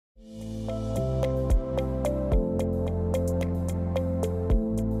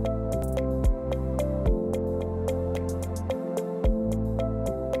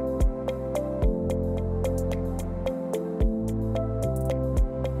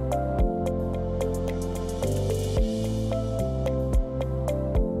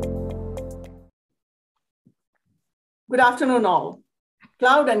Good afternoon, all.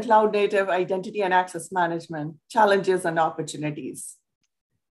 Cloud and cloud native identity and access management, challenges and opportunities.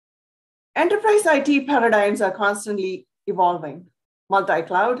 Enterprise IT paradigms are constantly evolving.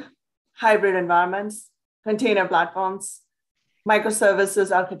 Multi-cloud, hybrid environments, container platforms,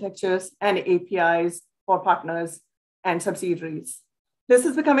 microservices architectures, and APIs for partners and subsidiaries. This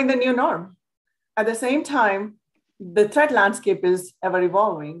is becoming the new norm. At the same time, the threat landscape is ever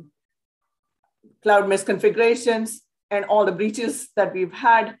evolving. Cloud misconfigurations and all the breaches that we've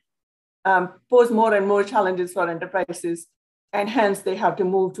had pose more and more challenges for enterprises, and hence they have to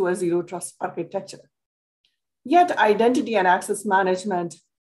move to a zero trust architecture. Yet identity and access management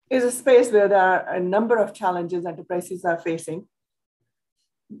is a space where there are a number of challenges enterprises are facing,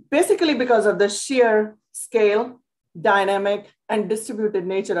 basically because of the sheer scale, dynamic, and distributed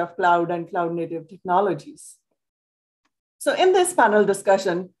nature of cloud and cloud native technologies. So in this panel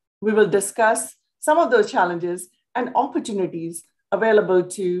discussion, we will discuss some of those challenges and opportunities available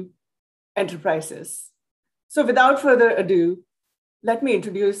to enterprises. So without further ado, let me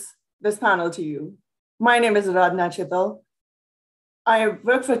introduce this panel to you. My name is Aradhna, Chetal. I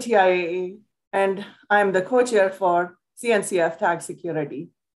work for TIAA, and I'm the co-chair for CNCF Tag Security.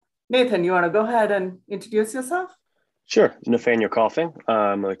 Nathan, you want to go ahead and introduce yourself? Sure. Nathanael Coffing.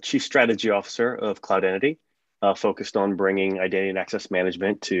 I'm a Chief Strategy Officer of Cloud Entity, focused on bringing identity and access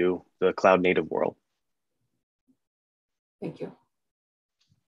management to the cloud native world. Thank you.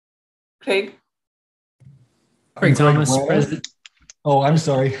 Craig? Craig Thomas, President. Oh, I'm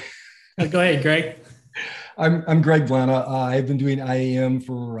sorry. Go ahead, Greg. I'm Greg Blana. I've been doing IAM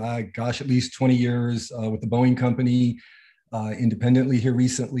for, at least 20 years with the Boeing Company, independently here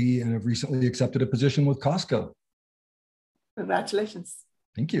recently, and have recently accepted a position with Costco. Congratulations.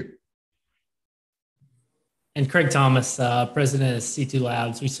 Thank you. And Craig Thomas, President of C2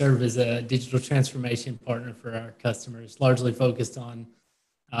 Labs. We serve as a digital transformation partner for our customers, largely focused on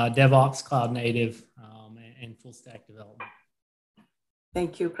DevOps, cloud native, and full stack development.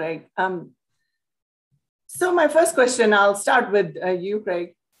 Thank you, Craig. So my first question, I'll start with you,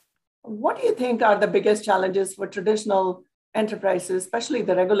 Craig. What do you think are the biggest challenges for traditional enterprises, especially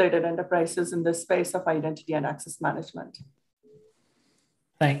the regulated enterprises in the space of identity and access management?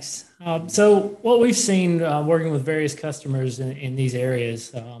 Thanks. So what we've seen working with various customers in these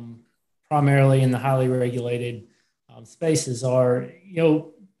areas, primarily in the highly regulated spaces are,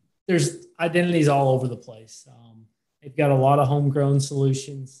 there's identities all over the place. They've got a lot of homegrown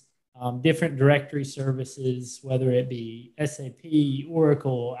solutions, different directory services, whether it be SAP,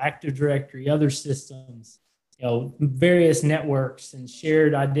 Oracle, Active Directory, other systems, various networks and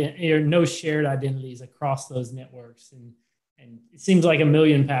no shared identities across those networks. And it seems like a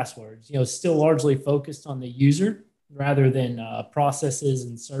million passwords, still largely focused on the user rather than processes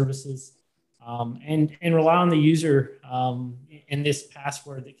and services, and rely on the user in this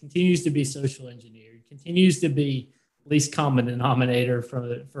password that continues to be social engineered, continues to be least common denominator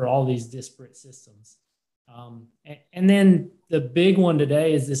for all these disparate systems. And then the big one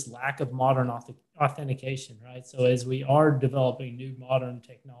today is this lack of modern authentication, right? So as we are developing new modern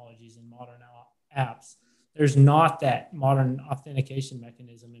technologies and modern apps, there's not that modern authentication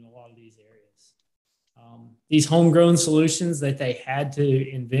mechanism in a lot of these areas. These homegrown solutions that they had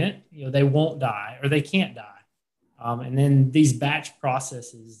to invent, they won't die or they can't die. And then these batch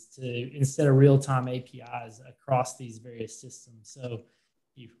processes instead of real-time APIs across these various systems. So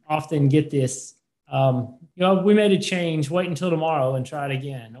you often get this, we made a change, wait until tomorrow and try it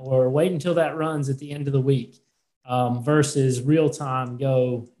again, or wait until that runs at the end of the week, versus real-time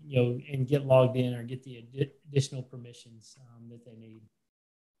go, and get logged in or get the additional permissions that they need.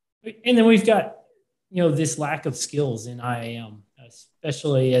 And then we've got, this lack of skills in IAM,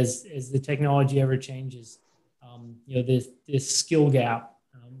 especially as the technology ever changes. This skill gap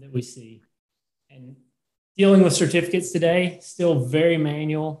that we see. And dealing with certificates today, still very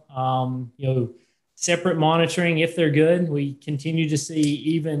manual, separate monitoring if they're good. We continue to see,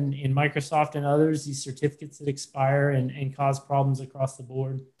 even in Microsoft and others, these certificates that expire and cause problems across the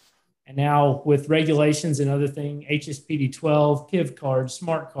board. And now with regulations and other things, HSPD 12, PIV cards,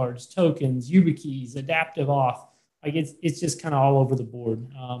 smart cards, tokens, YubiKeys, adaptive auth, it's just kind of all over the board.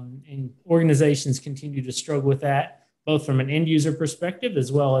 And organizations continue to struggle with that, both from an end user perspective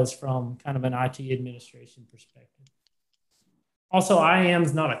as well as from kind of an IT administration perspective. Also, IAM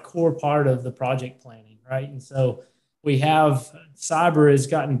is not a core part of the project planning, right? And so we have cyber has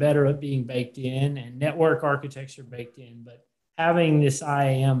gotten better at being baked in and network architecture baked in, but having this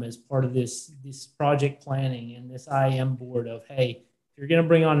IAM as part of this project planning and this IAM board of, hey, if you're going to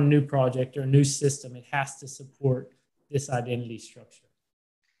bring on a new project or a new system, it has to support this identity structure.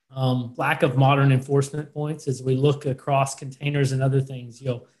 lack of modern enforcement points as we look across containers and other things.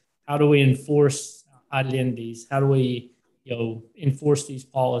 How do we enforce identities? How do we enforce these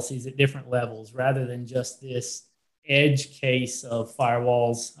policies at different levels rather than just this edge case of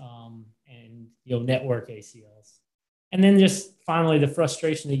firewalls and network ACLs? And then just finally the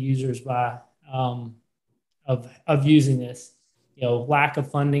frustration of users by of using this, lack of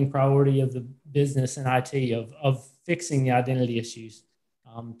funding, priority of the business and IT of fixing the identity issues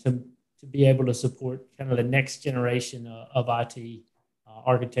to be able to support kind of the next generation of IT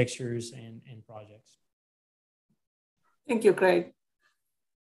architectures and projects. Thank you, Craig.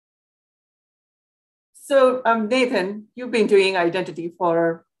 So Nathan, you've been doing identity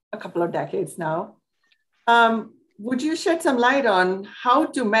for a couple of decades now. Would you shed some light on how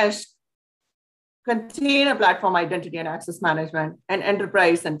to mesh container platform identity and access management and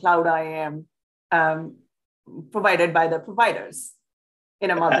enterprise and cloud IAM provided by the providers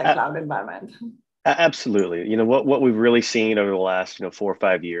in a multi-cloud environment? Absolutely. What we've really seen over the last 4 or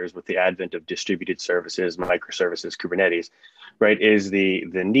 5 years with the advent of distributed services, microservices, Kubernetes, right, is the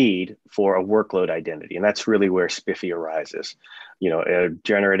need for a workload identity, and that's really where SPIFFE arises.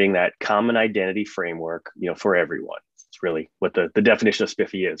 Generating that common identity framework, for everyone. It's really what the definition of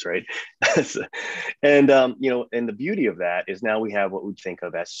SPIFFE is, right? And and the beauty of that is now we have what we think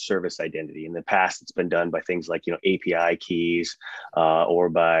of as service identity. In the past, it's been done by things like API keys or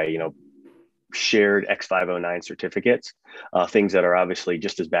by shared X509 certificates, things that are obviously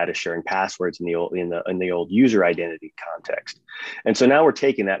just as bad as sharing passwords in the old user identity context. And so now we're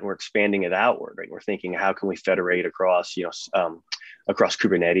taking that and we're expanding it outward, right? We're thinking, how can we federate across, across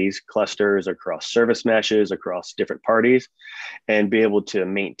Kubernetes clusters, across service meshes, across different parties, and be able to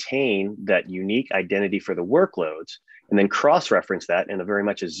maintain that unique identity for the workloads, and then cross-reference that in a very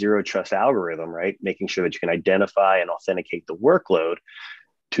much a zero trust algorithm, right? Making sure that you can identify and authenticate the workload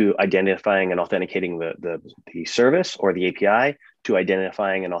to identifying and authenticating the service or the API, to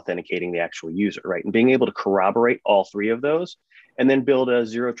identifying and authenticating the actual user, right? And being able to corroborate all three of those, and then build a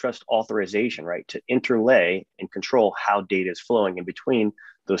zero trust authorization, right? To interlay and control how data is flowing in between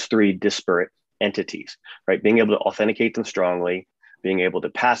those three disparate entities, right? Being able to authenticate them strongly, being able to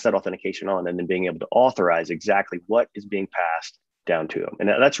pass that authentication on, and then being able to authorize exactly what is being passed down to them. And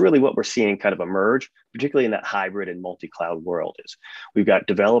that's really what we're seeing kind of emerge, particularly in that hybrid and multi-cloud world. Is we've got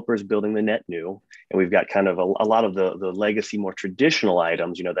developers building the net new, and we've got kind of a lot of the legacy, more traditional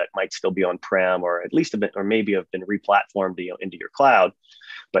items, that might still be on-prem or at least a bit, or maybe have been replatformed into your cloud.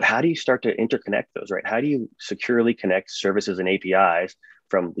 But how do you start to interconnect those, right? How do you securely connect services and APIs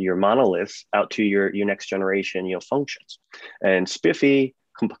from your monoliths out to your next generation, functions? And SPIFFE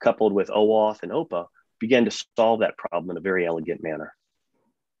coupled with OAuth and OPA began to solve that problem in a very elegant manner.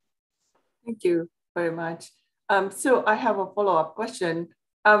 Thank you very much. So I have a follow-up question.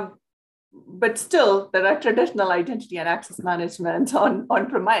 But still, there are traditional identity and access management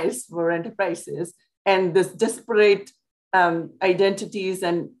on-premise for enterprises, and this disparate identities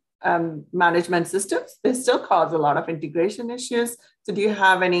and management systems, they still cause a lot of integration issues. So do you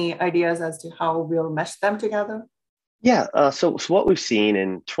have any ideas as to how we'll mesh them together? Yeah, so what we've seen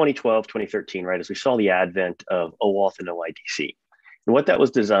in 2012, 2013, right, is we saw the advent of OAuth and OIDC. And what that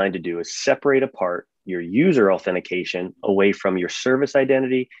was designed to do is separate apart your user authentication away from your service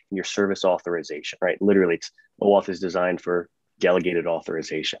identity and your service authorization, right? Literally, OAuth is designed for delegated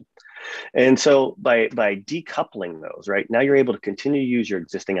authorization. And so by decoupling those, right, now you're able to continue to use your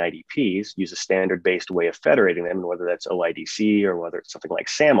existing IDPs, use a standard-based way of federating them, and whether that's OIDC or whether it's something like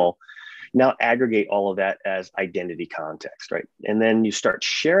SAML, now aggregate all of that as identity context, right? And then you start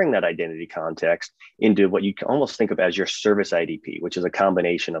sharing that identity context into what you can almost think of as your service IDP, which is a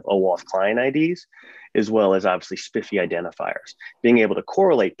combination of OAuth client IDs, as well as obviously SPIFFE identifiers, being able to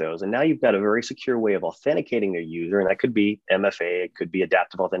correlate those. And now you've got a very secure way of authenticating their user. And that could be MFA, it could be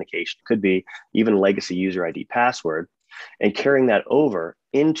adaptive authentication, it could be even legacy user ID password, and carrying that over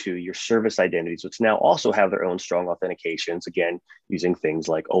into your service identities, which now also have their own strong authentications, again, using things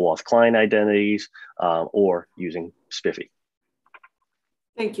like OAuth client identities or using SPIFFE.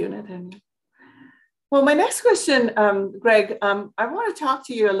 Thank you, Nathanael. Well, my next question, Greg, I want to talk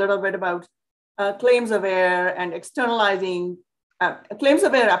to you a little bit about claims-aware and externalizing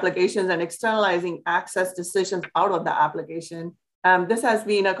claims-aware applications and externalizing access decisions out of the application. This has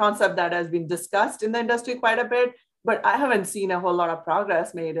been a concept that has been discussed in the industry quite a bit, but I haven't seen a whole lot of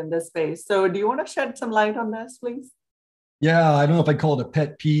progress made in this space. So do you want to shed some light on this, please? Yeah, I don't know if I call it a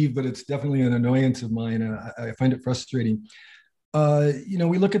pet peeve, but it's definitely an annoyance of mine. I find it frustrating.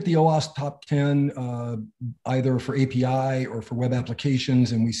 We look at the OWASP top 10, either for API or for web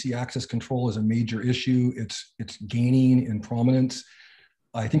applications, and we see access control as a major issue. It's gaining in prominence.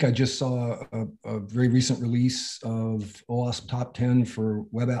 I think I just saw a very recent release of OWASP Top 10 for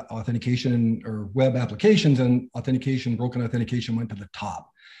web authentication or web applications, and authentication, broken authentication went to the top.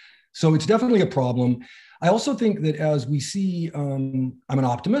 So it's definitely a problem. I also think that as we see, I'm an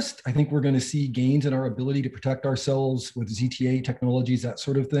optimist. I think we're going to see gains in our ability to protect ourselves with ZTA technologies, that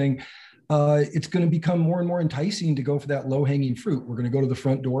sort of thing. It's going to become more and more enticing to go for that low-hanging fruit. We're going to go to the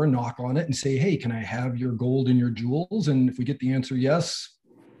front door and knock on it and say, hey, can I have your gold and your jewels? And if we get the answer yes,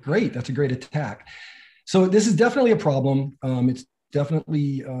 great, that's a great attack. So this is definitely a problem. It's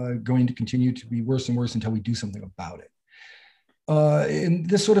definitely going to continue to be worse and worse until we do something about it. In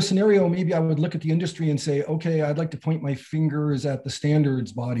this sort of scenario, maybe I would look at the industry and say, okay, I'd like to point my fingers at the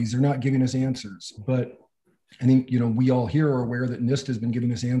standards bodies. They're not giving us answers. But I think, we all here are aware that NIST has been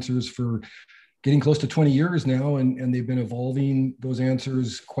giving us answers for getting close to 20 years now, and they've been evolving those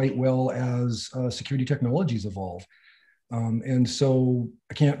answers quite well as security technologies evolve. And so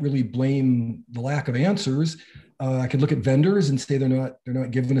I can't really blame the lack of answers. I could look at vendors and say they're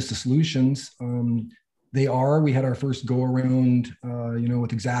not giving us the solutions. We had our first go around,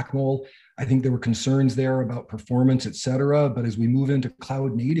 with Xactmol. I think there were concerns there about performance, et cetera. But as we move into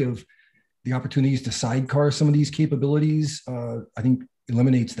cloud native, the opportunities to sidecar some of these capabilities, I think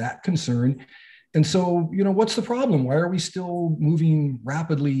eliminates that concern. And so, what's the problem? Why are we still moving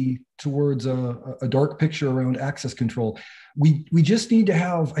rapidly towards a dark picture around access control? We just need to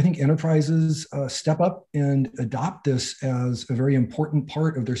have, I think, enterprises step up and adopt this as a very important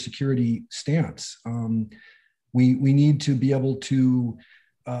part of their security stance. We need to be able to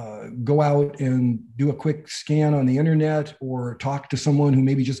go out and do a quick scan on the internet or talk to someone who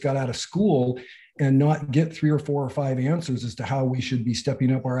maybe just got out of school and not get 3 or 4 or 5 answers as to how we should be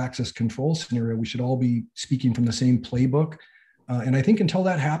stepping up our access control scenario. We should all be speaking from the same playbook. And I think until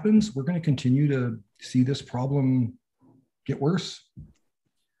that happens, we're going to continue to see this problem get worse.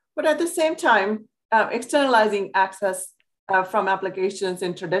 But at the same time, externalizing access from applications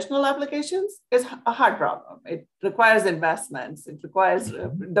in traditional applications is a hard problem. It requires investments. It requires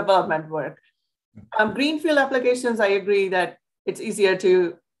development work. Greenfield applications, I agree that it's easier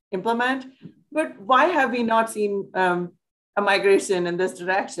to implement. But why have we not seen a migration in this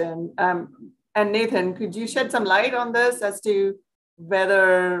direction? And Nathan, could you shed some light on this as to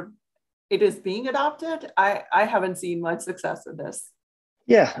whether it is being adopted? I haven't seen much success with this.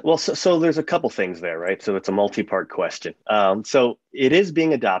 Yeah, well, so there's a couple things there, right? So it's a multi-part question. So it is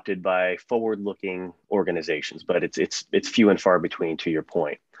being adopted by forward-looking organizations, but it's few and far between, to your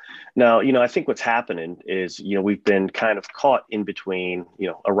point. Now, I think what's happening is, we've been kind of caught in between,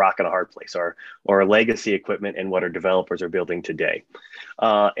 a rock and a hard place, our legacy equipment and what our developers are building today.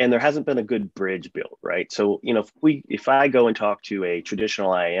 And there hasn't been a good bridge built, right? So, if I go and talk to a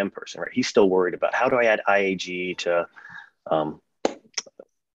traditional IAM person, right, he's still worried about how do I add IAG to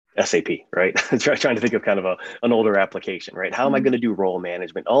SAP, right? Trying to think of kind of an older application, right? How am I going to do role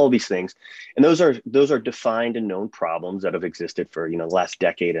management? All of these things, and those are defined and known problems that have existed for the last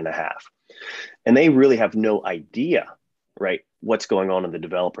decade and a half, and they really have no idea, right, what's going on in the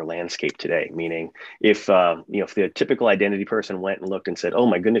developer landscape today. Meaning, if the typical identity person went and looked and said, "Oh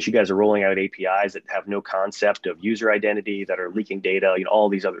my goodness, you guys are rolling out APIs that have no concept of user identity, that are leaking data, all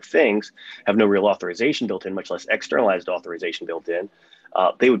these other things, have no real authorization built in, much less externalized authorization built in,"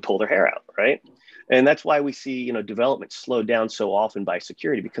 they would pull their hair out, right? And that's why we see, development slowed down so often by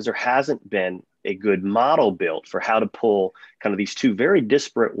security, because there hasn't been a good model built for how to pull kind of these two very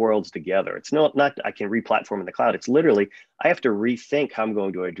disparate worlds together. It's not I can re-platform in the cloud. It's literally, I have to rethink how I'm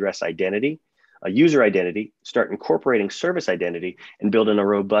going to address identity, a user identity, start incorporating service identity, and build in a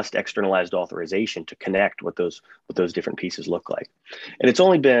robust externalized authorization to connect what those different pieces look like. And it's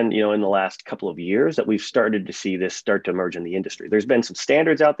only been, in the last couple of years that we've started to see this start to emerge in the industry. There's been some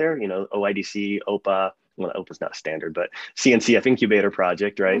standards out there, OIDC, OPA, well, OPA's not a standard, but CNCF Incubator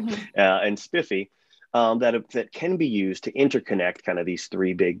Project, right? And SPIFFE, that can be used to interconnect kind of these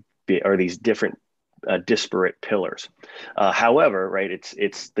three these different disparate pillars. However, right,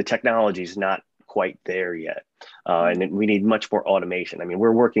 it's the technology's not quite there yet. And we need much more automation. I mean,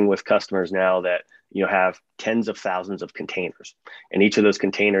 we're working with customers now that have tens of thousands of containers, and each of those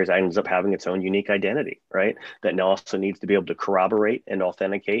containers ends up having its own unique identity, right? That also needs to be able to corroborate and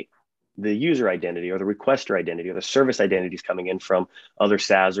authenticate the user identity or the requester identity or the service identities coming in from other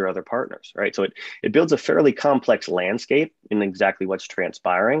SaaS or other partners, right? So it builds a fairly complex landscape in exactly what's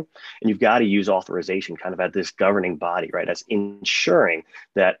transpiring. And you've got to use authorization kind of at this governing body, right? As ensuring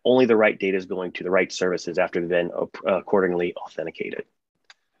that only the right data is going to the right services after they've been accordingly authenticated.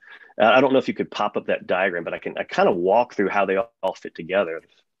 I don't know if you could pop up that diagram, but I kind of walk through how they all fit together.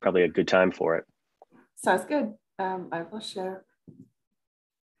 It's probably a good time for it. Sounds good. I will share.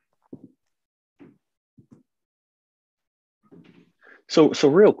 So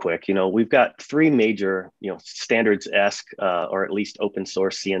real quick, we've got three major, standards-esque or at least open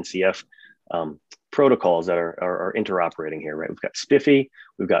source CNCF protocols that are interoperating here, right? We've got SPIFFE,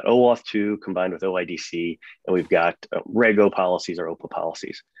 we've got OAuth 2 combined with OIDC, and we've got REGO policies or OPA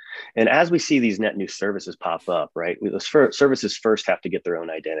policies. And as we see these net new services pop up, right, those services first have to get their own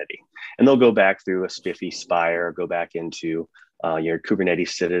identity. And they'll go back through a SPIFFE Spire, go back into your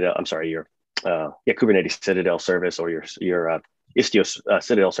Kubernetes Citadel, Kubernetes Citadel service or your Istio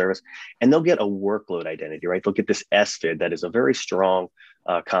Citadel service, and they'll get a workload identity, right? They'll get this SFID that is a very strong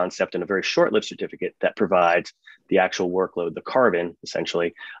concept and a very short-lived certificate that provides the actual workload, the carbon,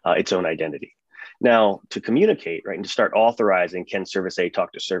 essentially, its own identity. Now, to communicate, right, and to start authorizing, can service A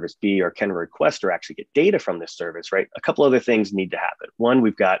talk to service B, or can a requester actually get data from this service, right? A couple other things need to happen. One,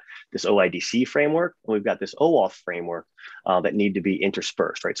 we've got this OIDC framework, and we've got this OAuth framework that need to be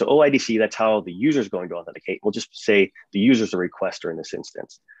interspersed, right? So OIDC, that's how the user is going to authenticate. We'll just say the user is a requester in this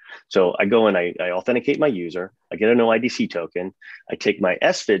instance. So I go and I authenticate my user, I get an OIDC token, I take my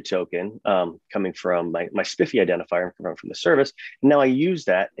SFID token coming from my SPIFFE identifier from the service, and now I use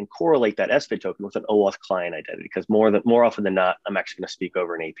that and correlate that SFID token with an OAuth client identity, because more often than not, I'm actually going to speak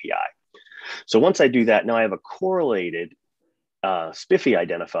over an API. So once I do that, now I have a correlated SPIFFE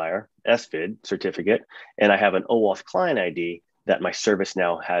identifier, SFID certificate, and I have an OAuth client ID that my service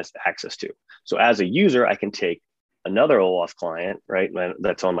now has access to. So as a user, I can take another OAuth client, right,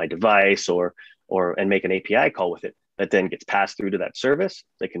 that's on my device and make an API call with it that then gets passed through to that service.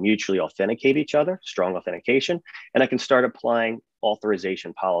 They can mutually authenticate each other, strong authentication, and I can start applying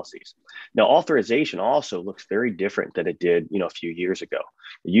authorization policies. Now, authorization also looks very different than it did, a few years ago.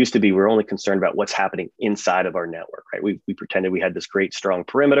 It used to be we're only concerned about what's happening inside of our network, right? We pretended we had this great, strong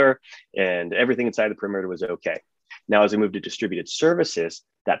perimeter and everything inside the perimeter was okay. Now, as we move to distributed services,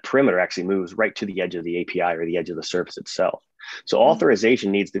 that perimeter actually moves right to the edge of the API or the edge of the service itself. So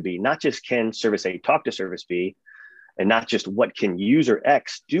authorization needs to be not just can service A talk to service B, and not just what can user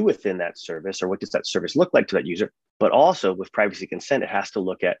X do within that service or what does that service look like to that user, but also with privacy consent, it has to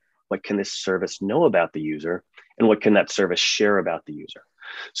look at what can this service know about the user and what can that service share about the user.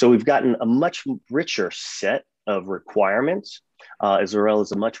 So we've gotten a much richer set of requirements as well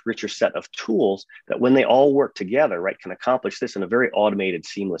as a much richer set of tools that when they all work together, right, can accomplish this in a very automated,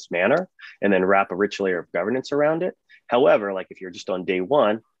 seamless manner and then wrap a rich layer of governance around it. However, like if you're just on day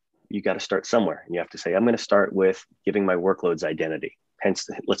one, you got to start somewhere and you have to say, I'm going to start with giving my workloads identity. Hence,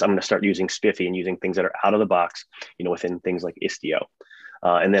 I'm going to start using SPIFFE and using things that are out of the box, within things like Istio.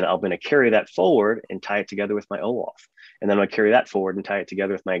 And then I'm going to carry that forward and tie it together with my OAuth. And then I'm going to carry that forward and tie it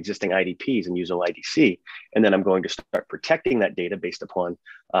together with my existing IDPs and use OIDC. And then I'm going to start protecting that data based upon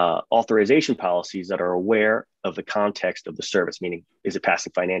authorization policies that are aware of the context of the service, meaning is it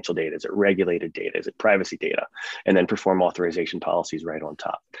passing financial data? Is it regulated data? Is it privacy data? And then perform authorization policies right on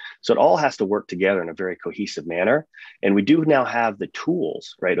top. So it all has to work together in a very cohesive manner. And we do now have the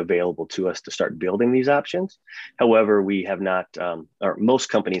tools, right, available to us to start building these options. However, we have not, or most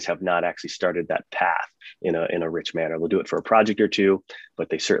companies have not actually started that path in a rich manner. They'll do it for a project or two, but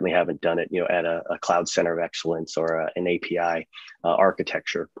they certainly haven't done it, at a cloud center of excellence or an API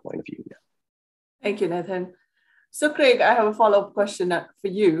architecture point of view. Thank you, Nathan. So Craig, I have a follow-up question for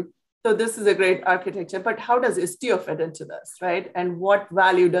you. So this is a great architecture, but how does Istio fit into this, right? And what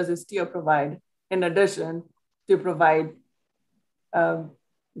value does Istio provide in addition to provide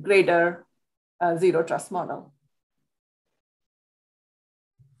greater zero trust model?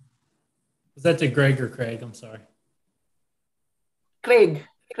 Was that to Greg or Craig? I'm sorry. Craig.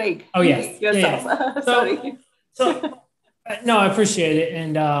 Oh, yes. Yourself. Yeah. Sorry. No, I appreciate it.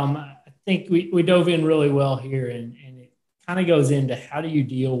 And I think we dove in really well here, and it kind of goes into how do you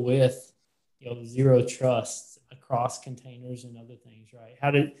deal with zero trust across containers and other things, right?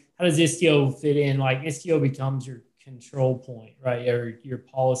 How does Istio fit in? Like Istio becomes your control point, right, or your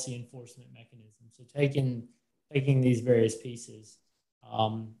policy enforcement mechanism. So taking these various pieces,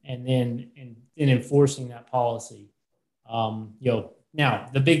 and then enforcing that policy. Now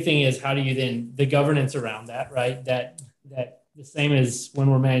the big thing is how do you then the governance around that, right? That the same as when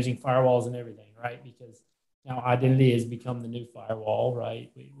we're managing firewalls and everything, right? Because now identity has become the new firewall,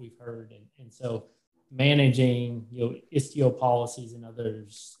 right? We've heard, and so managing Istio policies and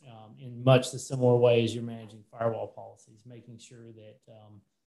others in much the similar way as you're managing firewall policies, making sure that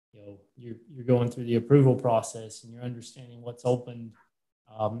you're going through the approval process and you're understanding what's opened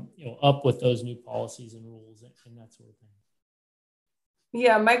up with those new policies and rules and that sort of thing.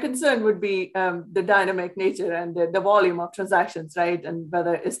 Yeah, my concern would be the dynamic nature and the volume of transactions, right? And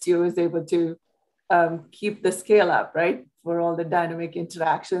whether Istio is able to keep the scale up, right? For all the dynamic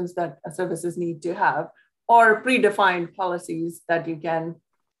interactions that services need to have or predefined policies that you can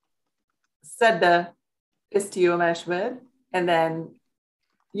set the Istio mesh with, and then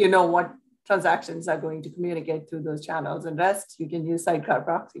you know what transactions are going to communicate through those channels, and rest you can use sidecar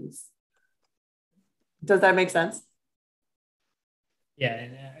proxies. Does that make sense? Yeah,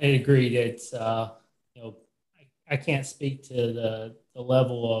 and I agreed. It's I can't speak to the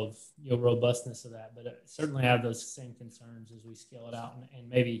level of robustness of that, but certainly I have those same concerns as we scale it out, and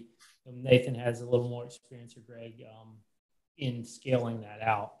maybe Nathan has a little more experience, or Greg, in scaling that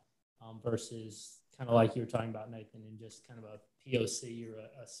out versus kind of like you were talking about, Nathan, in just kind of a POC or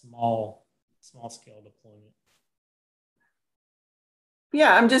a small scale deployment.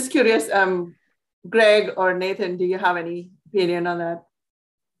 Yeah, I'm just curious, Greg or Nathan, do you have any opinion on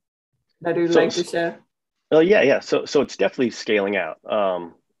that you'd like to share? Well, yeah. So it's definitely scaling out,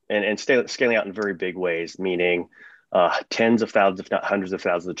 and scaling out in very big ways, meaning tens of thousands, if not hundreds of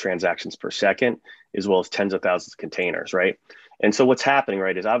thousands of transactions per second, as well as tens of thousands of containers, right? And so what's happening,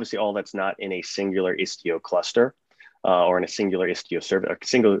 right, is obviously all that's not in a singular Istio cluster or in a singular Istio service, a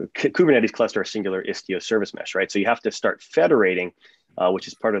single Kubernetes cluster, a singular Istio service mesh, right? So you have to start federating, which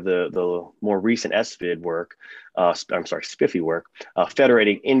is part of the more recent SVID work, SPIFFy work,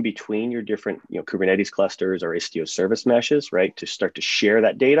 federating in between your different Kubernetes clusters or Istio service meshes, right, to start to share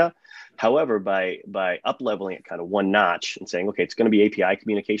that data. However, by up-leveling it kind of one notch and saying, okay, it's going to be API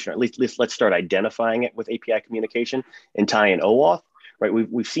communication, or at least let's start identifying it with API communication and tie in OAuth, right?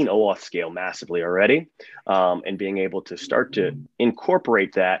 We've seen OAuth scale massively already, and being able to start to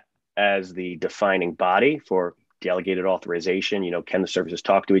incorporate that as the defining body for delegated authorization. Can the services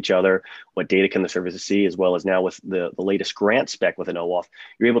talk to each other? What data can the services see? As well as now with the latest grant spec with an OAuth,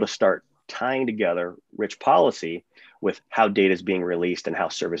 you're able to start tying together rich policy with how data is being released and how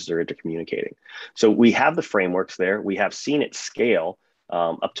services are intercommunicating. So we have the frameworks there. We have seen it scale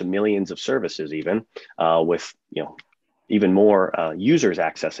up to millions of services, even with even more users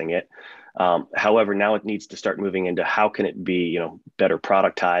accessing it. However, now it needs to start moving into how can it be better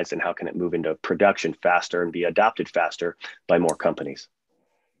productized, and how can it move into production faster and be adopted faster by more companies,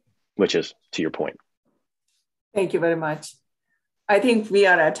 which is to your point. Thank you very much. I think we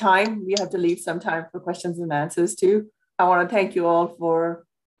are at time. We have to leave some time for questions and answers too. I want to thank you all for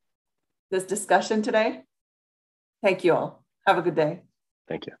this discussion today. Thank you all. Have a good day.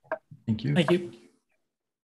 Thank you. Thank you. Thank you.